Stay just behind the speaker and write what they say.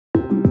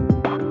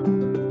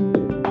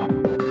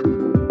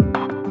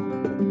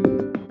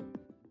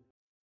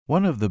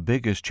One of the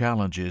biggest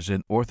challenges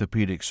in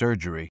orthopedic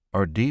surgery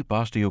are deep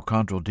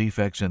osteochondral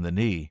defects in the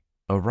knee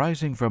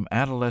arising from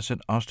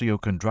adolescent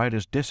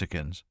osteochondritis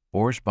dissecans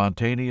or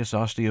spontaneous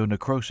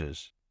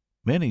osteonecrosis.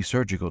 Many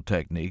surgical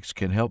techniques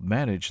can help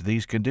manage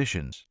these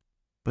conditions,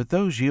 but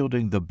those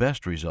yielding the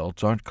best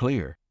results aren't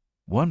clear.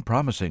 One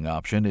promising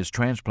option is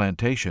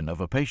transplantation of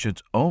a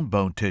patient's own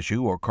bone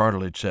tissue or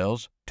cartilage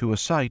cells to a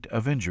site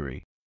of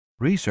injury.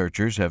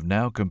 Researchers have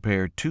now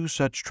compared two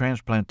such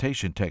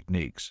transplantation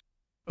techniques,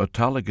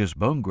 autologous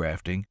bone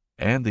grafting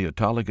and the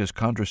autologous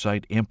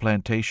chondrocyte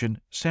implantation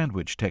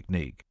sandwich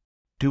technique,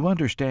 to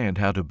understand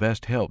how to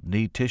best help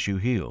knee tissue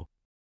heal.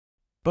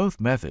 Both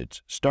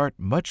methods start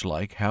much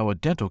like how a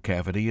dental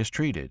cavity is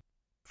treated.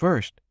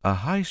 First, a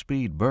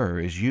high-speed burr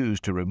is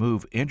used to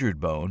remove injured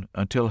bone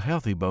until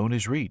healthy bone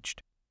is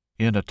reached.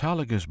 In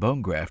autologous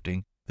bone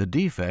grafting, the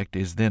defect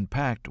is then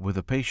packed with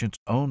the patient's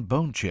own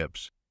bone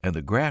chips, and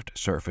the graft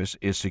surface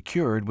is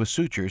secured with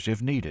sutures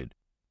if needed.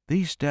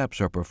 These steps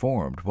are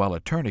performed while a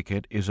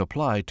tourniquet is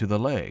applied to the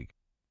leg.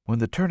 When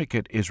the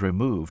tourniquet is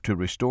removed to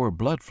restore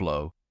blood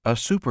flow, a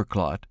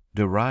superclot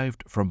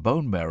derived from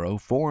bone marrow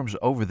forms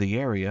over the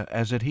area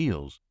as it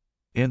heals.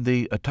 In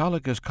the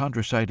autologous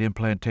chondrocyte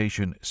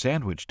implantation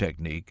sandwich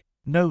technique,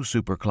 no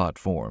superclot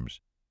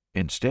forms.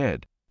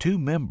 Instead, two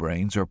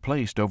membranes are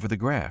placed over the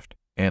graft,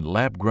 and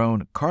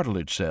lab-grown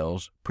cartilage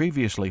cells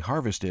previously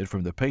harvested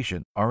from the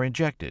patient are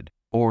injected,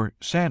 or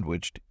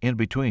sandwiched in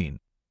between.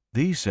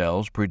 These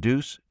cells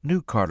produce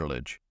new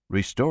cartilage,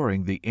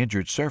 restoring the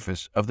injured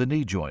surface of the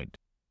knee joint.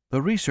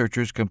 The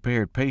researchers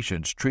compared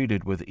patients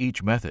treated with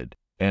each method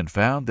and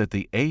found that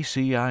the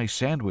ACI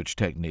sandwich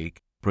technique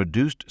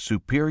produced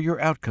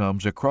superior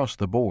outcomes across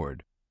the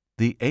board.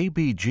 The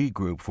ABG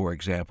group, for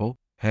example,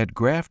 had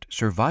graft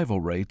survival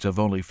rates of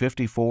only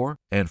 54%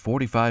 and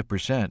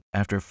 45%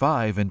 after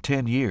 5 and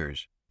 10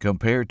 years,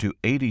 compared to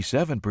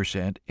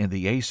 87% in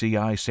the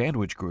ACI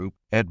sandwich group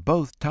at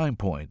both time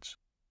points.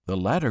 The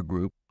latter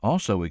group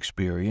also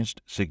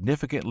experienced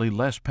significantly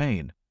less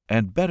pain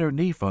and better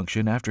knee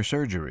function after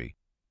surgery.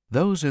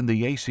 Those in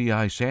the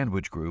ACI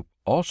sandwich group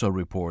also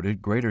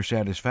reported greater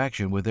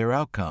satisfaction with their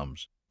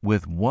outcomes,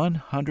 with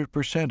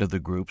 100% of the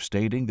group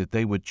stating that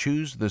they would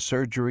choose the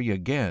surgery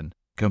again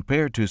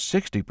compared to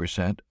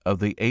 60% of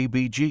the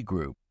ABG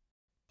group.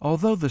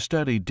 Although the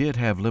study did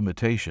have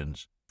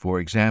limitations, for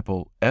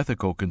example,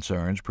 ethical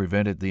concerns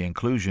prevented the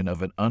inclusion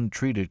of an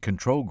untreated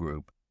control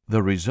group,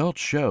 the results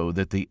show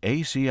that the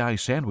ACI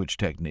sandwich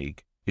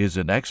technique is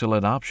an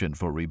excellent option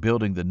for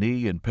rebuilding the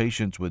knee in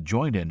patients with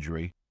joint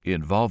injury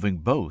involving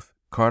both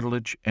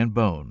cartilage and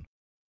bone.